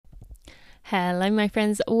Hello, my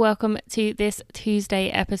friends. Welcome to this Tuesday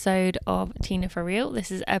episode of Tina for Real.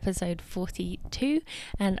 This is episode 42,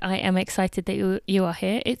 and I am excited that you are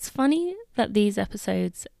here. It's funny that these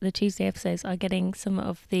episodes, the Tuesday episodes, are getting some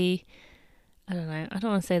of the, I don't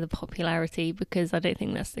want to say the popularity because I don't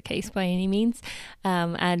think that's the case by any means.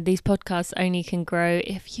 And these podcasts only can grow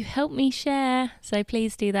if you help me share. So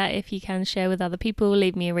please do that if you can share with other people.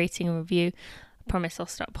 Leave me a rating and review. Promise I'll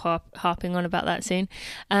stop harping on about that soon.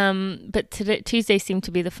 But Tuesday seemed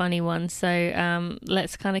to be the funny one, so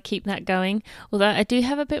let's kind of keep that going. Although I do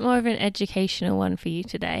have a bit more of an educational one for you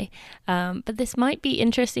today. But this might be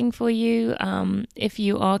interesting for you if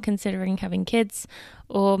you are considering having kids,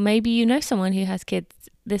 or maybe you know someone who has kids.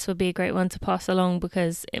 This would be a great one to pass along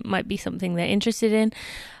because it might be something they're interested in.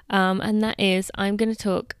 And that is, I'm going to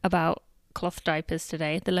talk about cloth diapers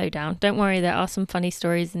today, the lowdown. Don't worry, there are some funny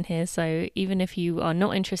stories in here, so even if you are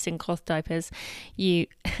not interested in cloth diapers, you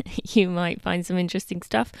you might find some interesting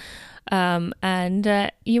stuff. And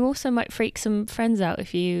you also might freak some friends out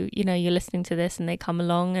if you're listening to this and they come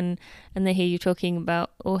along and they hear you talking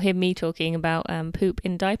about, or hear me talking about poop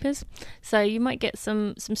in diapers. So you might get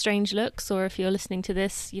some strange looks, or if you're listening to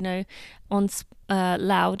this on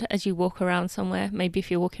loud as you walk around somewhere, maybe if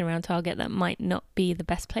you're walking around Target, that might not be the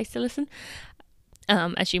best place to listen,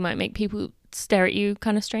 as you might make people stare at you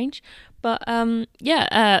kind of strange. But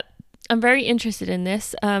I'm very interested in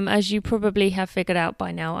this. As you probably have figured out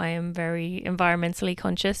by now, I am very environmentally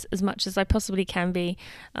conscious as much as I possibly can be.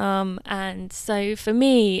 And so for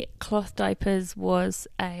me, cloth diapers was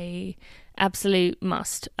a absolute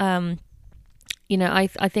must. I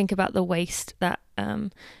think about the waste that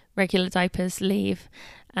regular diapers leave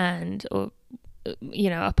or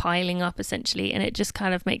are piling up essentially, and it just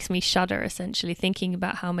kind of makes me shudder essentially thinking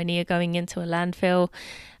about how many are going into a landfill.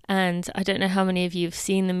 And I don't know how many of you have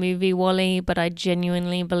seen the movie WALL-E, but I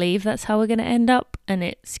genuinely believe that's how we're going to end up, and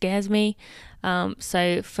it scares me.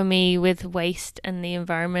 So for me, with waste and the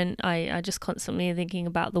environment, I just constantly thinking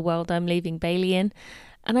about the world I'm leaving Bailey in.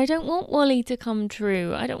 And I don't want WALL-E to come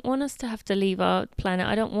true. I don't want us to have to leave our planet.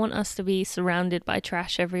 I don't want us to be surrounded by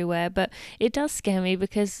trash everywhere. But it does scare me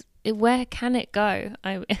because where can it go?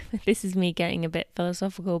 This is me getting a bit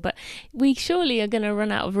philosophical, but we surely are going to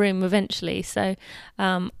run out of room eventually. So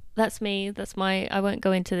that's me. I won't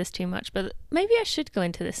go into this too much, but maybe I should go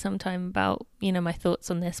into this sometime about, my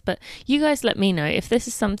thoughts on this. But you guys let me know if this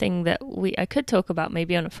is something that I could talk about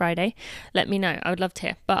maybe on a Friday. Let me know. I would love to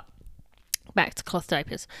hear. But back to cloth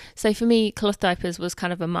diapers. So for me, cloth diapers was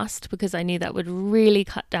kind of a must because I knew that would really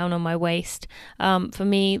cut down on my waste. For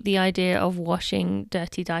me, the idea of washing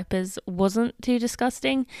dirty diapers wasn't too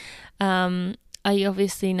disgusting. I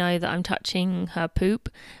obviously know that I'm touching her poop,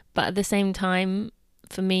 but at the same time,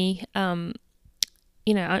 for me, you're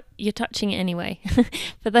touching it anyway.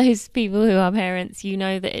 For those people who are parents, you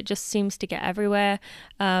know that it just seems to get everywhere.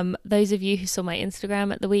 Those of you who saw my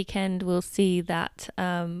Instagram at the weekend will see that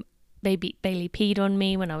Bailey peed on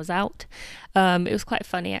me when I was out. It was quite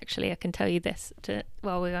funny, actually. I can tell you this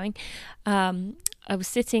while we're going. I was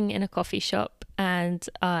sitting in a coffee shop and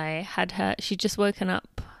I had her. She'd just woken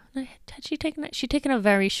up. Had she taken that? She'd taken a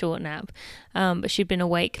very short nap, but she'd been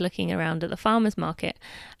awake looking around at the farmer's market,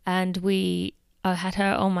 and I had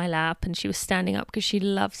her on my lap, and she was standing up because she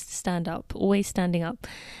loves to stand up, always standing up.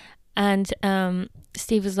 And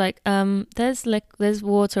Steve was like, there's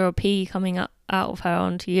water or pee coming up out of her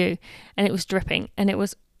onto you, and it was dripping, and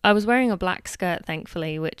I was wearing a black skirt,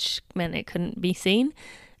 thankfully, which meant it couldn't be seen.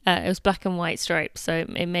 It was black and white stripes, so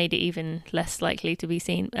it made it even less likely to be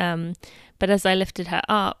seen. But as I lifted her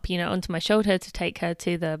up, onto my shoulder to take her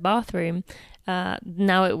to the bathroom,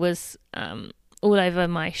 now it was all over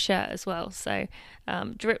my shirt as well. So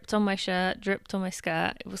dripped on my shirt, dripped on my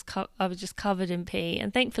skirt. I was just covered in pee,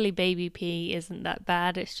 and thankfully baby pee isn't that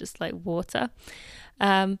bad. It's just like water.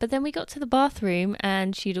 But then we got to the bathroom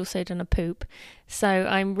and she'd also done a poop. So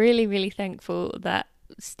I'm really, really thankful that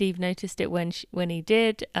Steve noticed it when he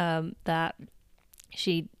did, that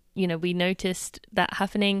we noticed that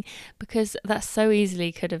happening, because that so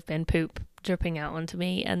easily could have been poop dripping out onto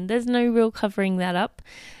me, and there's no real covering that up.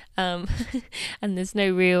 And there's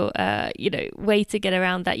no real way to get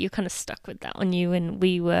around that. You're kind of stuck with that on you, and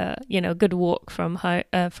we were a good walk from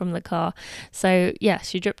the car. So yeah,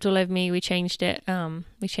 she dripped all over me. We changed it.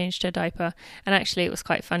 We changed her diaper, and actually it was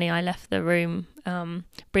quite funny. I left the room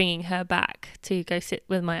bringing her back to go sit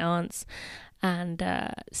with my aunts, and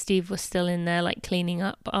Steve was still in there like cleaning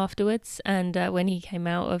up afterwards, and when he came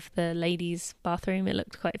out of the ladies' bathroom, it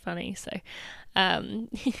looked quite funny. So but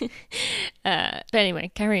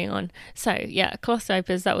anyway, carrying on. So yeah, cloth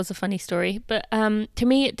diapers, that was a funny story, but to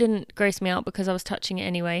me it didn't gross me out because I was touching it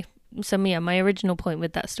anyway. my original point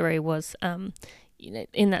with that story was,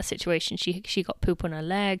 in that situation, she got poop on her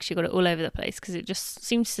leg, she got it all over the place because it just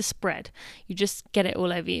seems to spread. You just get it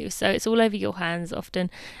all over you, so it's all over your hands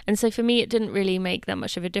often. And so for me, it didn't really make that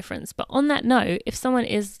much of a difference. But on that note, if someone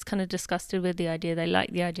is kind of disgusted with the idea, they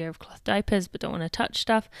like the idea of cloth diapers but don't want to touch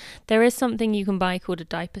stuff, there is something you can buy called a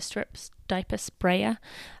diaper sprayer.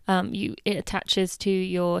 It attaches to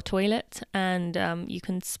your toilet, and you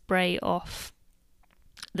can spray off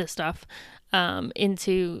the stuff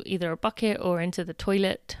into either a bucket or into the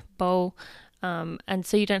toilet bowl, and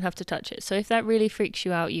so you don't have to touch it. So if that really freaks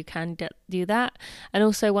you out, you can do that. And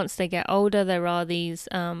also, once they get older, there are these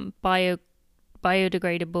biodegradable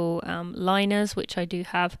liners, which I do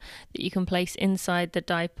have, that you can place inside the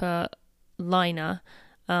diaper liner,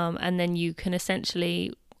 and then you can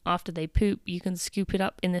essentially, after they poop, you can scoop it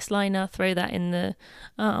up in this liner, throw that in the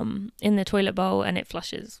toilet bowl, and it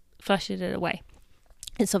flushes it away.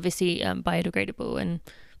 It's obviously biodegradable and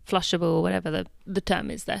flushable, or whatever the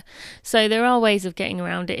term is there. So there are ways of getting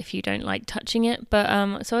around it if you don't like touching it. But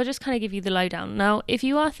so I'll just kind of give you the lowdown. Now, if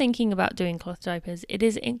you are thinking about doing cloth diapers, it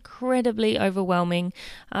is incredibly overwhelming.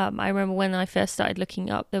 I remember when I first started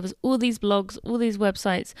looking up, there was all these blogs, all these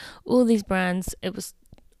websites, all these brands. It was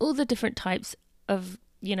all the different types of,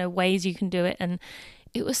 ways you can do it. And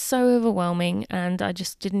it was so overwhelming, and I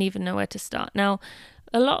just didn't even know where to start. Now,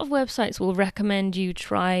 a lot of websites will recommend you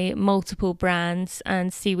try multiple brands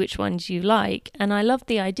and see which ones you like. And I love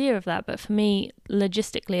the idea of that. But for me,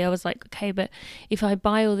 logistically, I was like, okay, but if I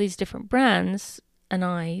buy all these different brands and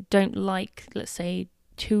I don't like, let's say,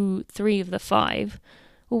 2-3 of the 5,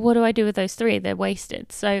 well, what do I do with those 3? They're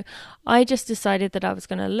wasted. So I just decided that I was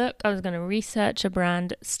going to research a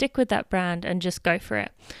brand, stick with that brand, and just go for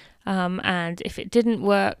it. And if it didn't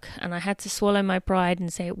work and I had to swallow my pride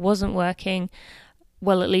and say it wasn't working,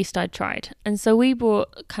 well, at least I tried. And so we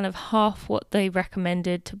bought kind of half what they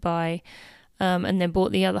recommended to buy, and then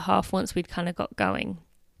bought the other half once we'd kind of got going.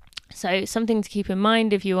 So something to keep in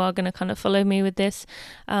mind if you are going to kind of follow me with this,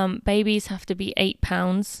 babies have to be 8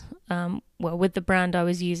 pounds, with the brand I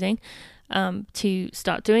was using, to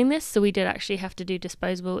start doing this. So we did actually have to do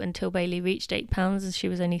disposable until Bailey reached 8 pounds, and she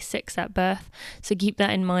was only 6 at birth. So keep that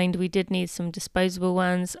in mind. We did need some disposable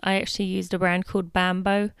ones. I actually used a brand called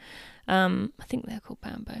Bambo. I think they're called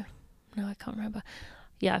Bambo. No, I can't remember.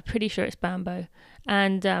 Yeah, I'm pretty sure it's Bambo.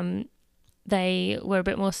 And they were a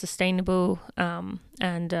bit more sustainable,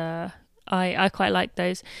 and I quite like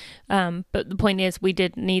those. But the point is, we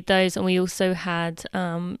did need those, and we also had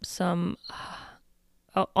some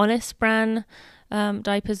Honest brand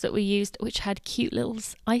diapers that we used, which had cute little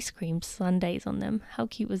ice cream sundaes on them. How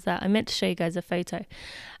cute was that? I meant to show you guys a photo.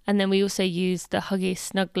 And then we also used the Huggies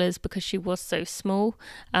Snugglers because she was so small.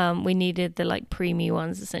 We needed the preemie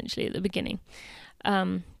ones essentially at the beginning.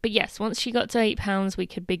 But yes, once she got to 8 pounds, we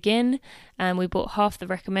could begin, and we bought half the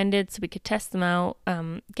recommended so we could test them out,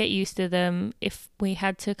 get used to them. If we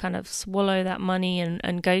had to kind of swallow that money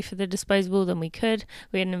and go for the disposable, then we could.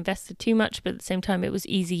 We hadn't invested too much, but at the same time, it was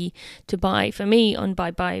easy to buy for me on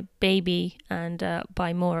buy baby, and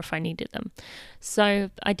buy more if I needed them. So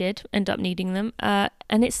I did end up needing them,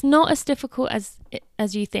 and it's not as difficult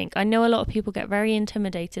as you think. I know a lot of people get very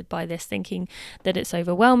intimidated by this, thinking that it's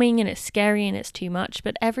overwhelming and it's scary and it's too much,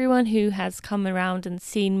 but everyone who has come around and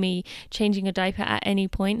seen me changing a diaper at any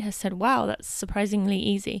point has said, wow, that's surprisingly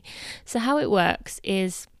easy. So how it works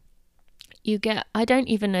is I don't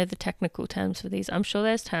even know the technical terms for these. I'm sure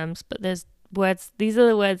there's terms, but there's words. These are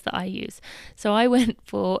the words that I use. So I went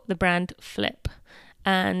for the brand Flip,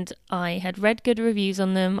 and I had read good reviews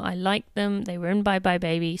on them. I liked them. They were in Bye Bye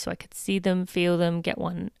Baby, so I could see them, feel them, get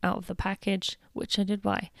one out of the package, which I did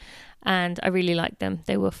buy. And I really liked them.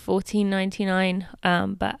 They were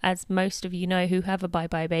 $14.99, but as most of you know who have a Bye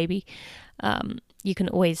Bye Baby, you can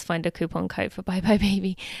always find a coupon code for Bye Bye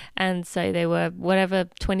Baby. And so they were whatever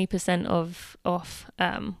 20% off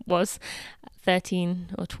was,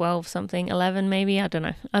 13 or 12 something, 11 maybe, I don't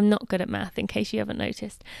know. I'm not good at math, in case you haven't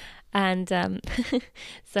noticed. And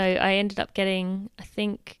so I ended up getting, I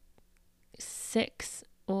think, 6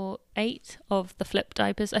 or 8 of the Flip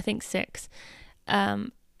diapers. I think 6.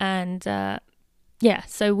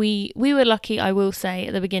 So we were lucky, I will say,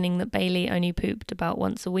 at the beginning that Bailey only pooped about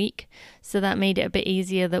once a week. So that made it a bit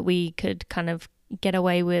easier that we could kind of get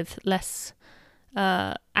away with less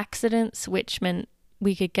accidents, which meant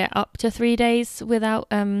we could get up to 3 days without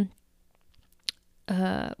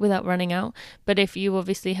running out. But if you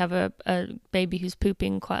obviously have a baby who's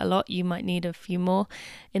pooping quite a lot, you might need a few more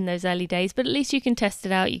in those early days. But at least you can test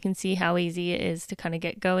it out. You can see how easy it is to kind of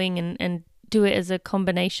get going and do it as a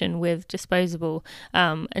combination with disposable.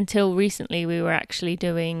 Until recently, we were actually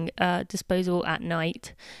doing disposable at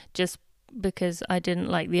night, just because I didn't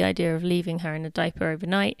like the idea of leaving her in a diaper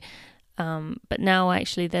overnight. But now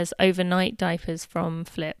actually there's overnight diapers from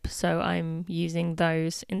Flip, so I'm using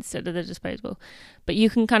those instead of the disposable. But you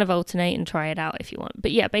can kind of alternate and try it out if you want.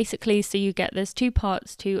 But yeah, basically, so there's 2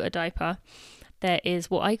 parts to a diaper. There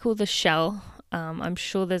is what I call the shell. I'm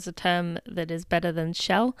sure there's a term that is better than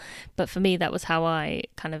shell, but for me that was how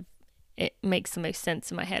it makes the most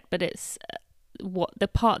sense in my head. But it's what the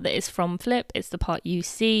part that is from Flip, it's the part you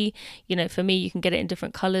see. For me, you can get it in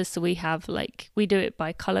different colors, so we do it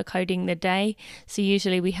by color coding the day. So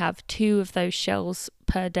usually we have 2 of those shells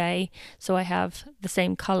per day, so I have the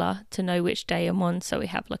same color to know which day I'm on. So we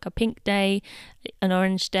have like a pink day, an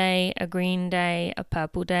orange day, a green day, a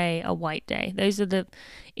purple day, a white day. Those are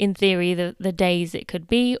in theory the days it could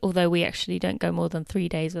be, although we actually don't go more than 3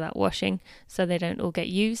 days without washing, so they don't all get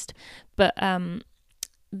used. But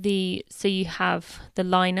so you have the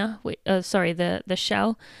liner, the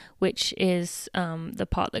shell, which is the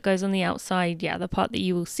part that goes on the outside, the part that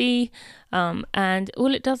you will see, and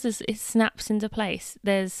all it does is it snaps into place.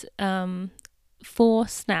 There's 4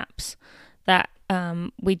 snaps that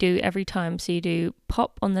we do every time. So you do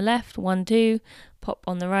pop on the left, 1, 2, pop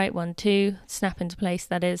on the right, 1, 2, snap into place,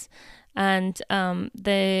 that is. And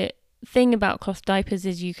the thing about cloth diapers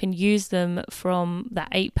is you can use them from that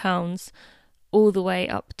 £8 all the way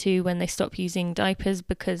up to when they stop using diapers,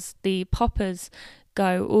 because the poppers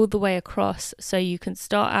go all the way across. So you can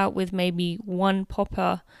start out with maybe 1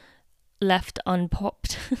 popper left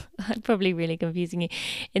unpopped. I'm probably really confusing you,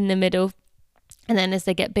 in the middle. And then as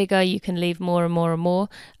they get bigger, you can leave more and more and more.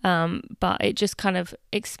 But it just kind of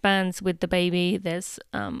expands with the baby. There's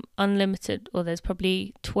unlimited, or there's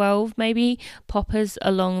probably 12 maybe poppers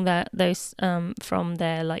along those from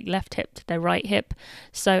their left hip to their right hip.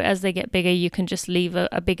 So as they get bigger, you can just leave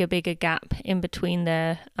a bigger gap in between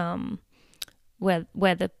their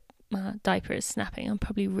where the diaper is snapping. I'm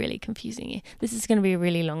probably really confusing you. This is going to be a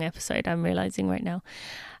really long episode, I'm realizing right now.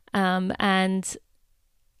 And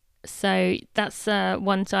so that's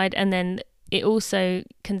one side, and then it also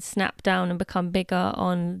can snap down and become bigger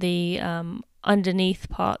on the underneath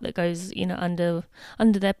part that goes,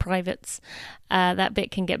 under their privates. That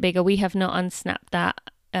bit can get bigger. We have not unsnapped that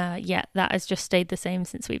yet. That has just stayed the same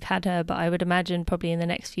since we've had her, but I would imagine probably in the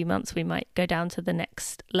next few months we might go down to the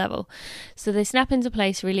next level. So they snap into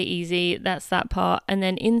place really easy. That's that part. And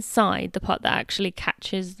then inside, the part that actually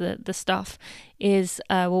catches the stuff is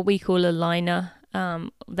what we call a liner.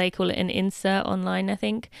 They call it an insert online, I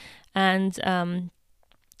think. And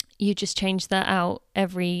you just change that out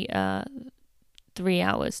every 3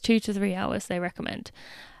 hours, 2 to 3 hours, they recommend.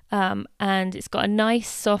 And it's got a nice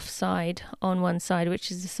soft side on one side,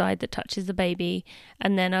 which is the side that touches the baby,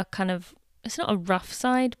 and then a kind of, it's not a rough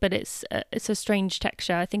side, but it's a strange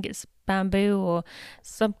texture. I think it's bamboo or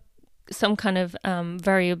some kind of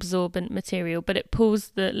very absorbent material, but it pulls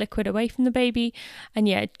the liquid away from the baby. And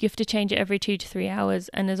you have to change it every 2 to 3 hours,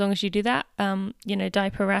 and as long as you do that,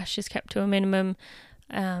 diaper rash is kept to a minimum,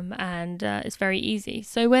 and it's very easy.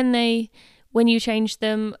 So when you change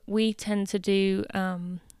them, we tend to do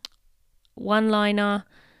 1 liner,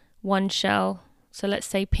 1 shell. So let's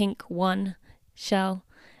say pink 1 shell.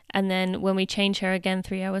 And then when we change her again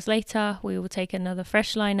 3 hours later, we will take another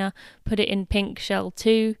fresh liner, put it in pink shell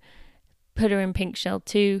 2, put her in pink shell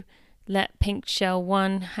 2, let pink shell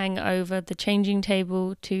 1 hang over the changing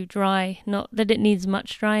table to dry. Not that it needs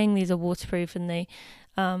much drying. These are waterproof, and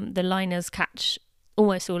the liners catch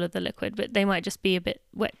almost all of the liquid, but they might just be a bit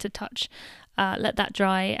wet to touch. Let that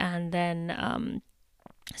dry, and then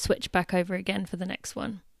switch back over again for the next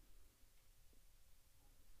one.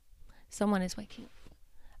 Someone is waking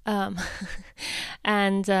up.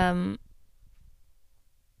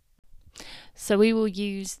 So we will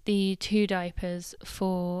use the 2 diapers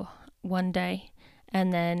for 1 day,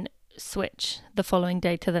 and then switch the following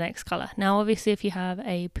day to the next color. Now, obviously, if you have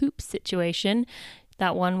a poop situation,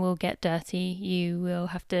 that one will get dirty. You will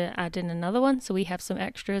have to add in another one. So we have some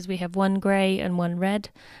extras. We have 1 grey and 1 red,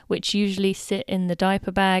 which usually sit in the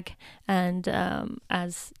diaper bag and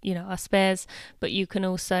as our spares. But you can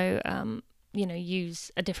also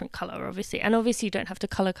use a different color, obviously. And obviously you don't have to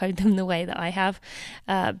color code them the way that I have.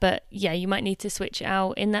 But yeah, you might need to switch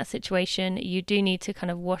out. In that situation, you do need to kind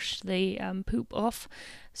of wash the poop off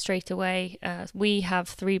straight away. We have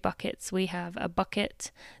 3 buckets. We have a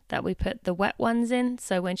bucket that we put the wet ones in.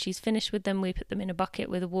 So when she's finished with them, we put them in a bucket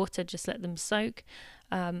with water, just let them soak.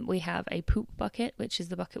 We have a poop bucket, which is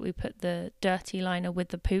the bucket we put the dirty liner with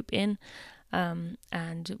the poop in.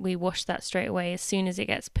 And we wash that straight away as soon as it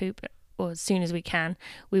gets poop or as soon as we can,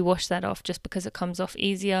 we wash that off just because it comes off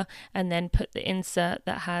easier, and then put the insert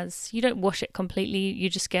that has, you don't wash it completely, you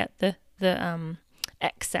just get the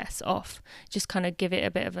excess off, just kind of give it a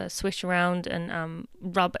bit of a swish around and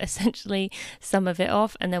rub essentially some of it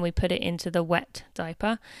off, and then we put it into the wet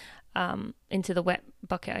diaper, into the wet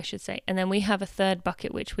bucket I should say. And then we have a third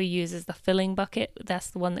bucket which we use as the filling bucket. That's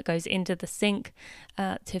the one that goes into the sink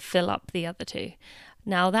to fill up the other two.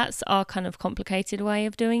 Now that's our kind of complicated way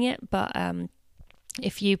of doing it, but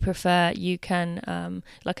if you prefer, you can,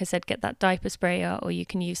 like I said, get that diaper sprayer, or you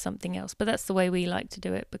can use something else. But that's the way we like to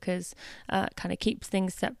do it, because it kind of keeps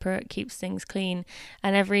things separate, keeps things clean.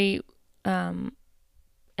 And every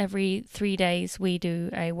 3 days we do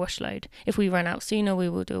a wash load. If we run out sooner, we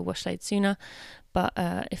will do a wash load sooner. But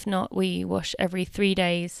if not, we wash every 3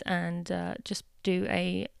 days and just do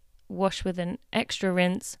a wash with an extra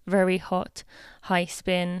rinse, very hot, high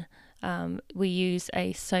spin. We use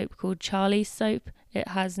a soap called Charlie's soap.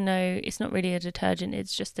 It's not really a detergent,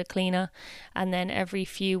 it's just a cleaner. And then every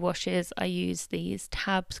few washes I use these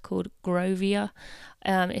tabs called Grovia.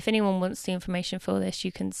 If anyone wants the information for this,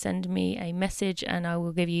 you can send me a message and I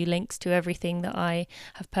will give you links to everything that I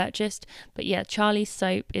have purchased. But yeah, Charlie's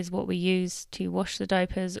soap is what we use to wash the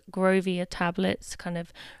diapers. Grovia tablets kind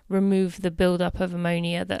of remove the buildup of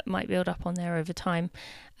ammonia that might build up on there over time.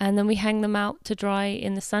 And then we hang them out to dry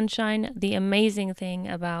in the sunshine. The amazing thing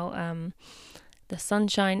about the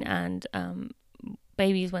sunshine and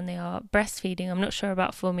babies when they are breastfeeding, I'm not sure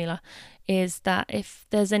about formula, is that if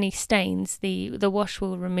there's any stains, the wash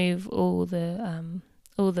will remove all the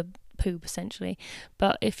poop essentially.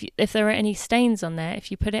 But if there are any stains on there,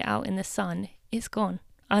 if you put it out in the sun, it's gone.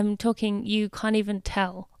 I'm talking, you can't even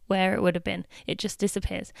tell where it would have been. It just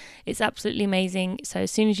disappears. It's absolutely amazing. So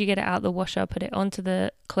as soon as you get it out the washer, put it onto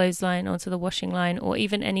the clothesline, onto the washing line, or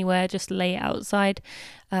even anywhere, just lay it outside,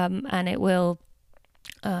 and it will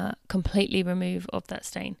completely remove of that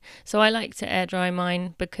stain. So I like to air dry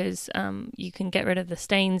mine because you can get rid of the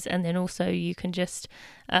stains, and then also you can just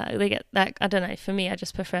they get that, I don't know, for me I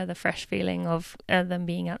just prefer the fresh feeling of them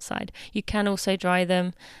being outside. You can also dry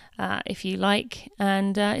them if you like,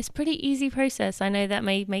 and it's a pretty easy process. I know that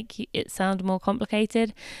may make it sound more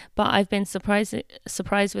complicated, but I've been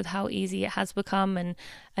surprised with how easy it has become.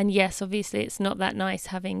 And yes, obviously it's not that nice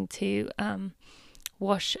having to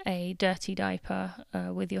wash a dirty diaper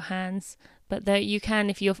with your hands, but there you can,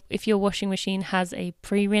 if your washing machine has a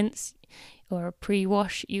pre-rinse or a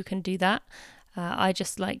pre-wash, you can do that. I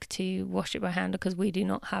just like to wash it by hand because we do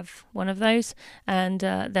not have one of those, and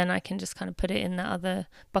then I can just kind of put it in that other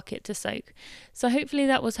bucket to soak. So hopefully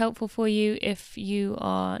that was helpful for you. If you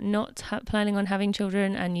are not planning on having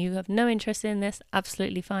children and you have no interest in this,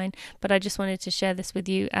 absolutely fine, but I just wanted to share this with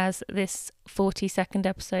you as this 42nd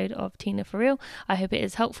episode of Tina for Real. I hope it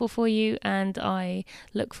is helpful for you, and I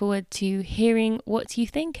look forward to hearing what you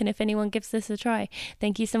think and if anyone gives this a try.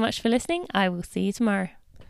 Thank you so much for listening. I will see you tomorrow.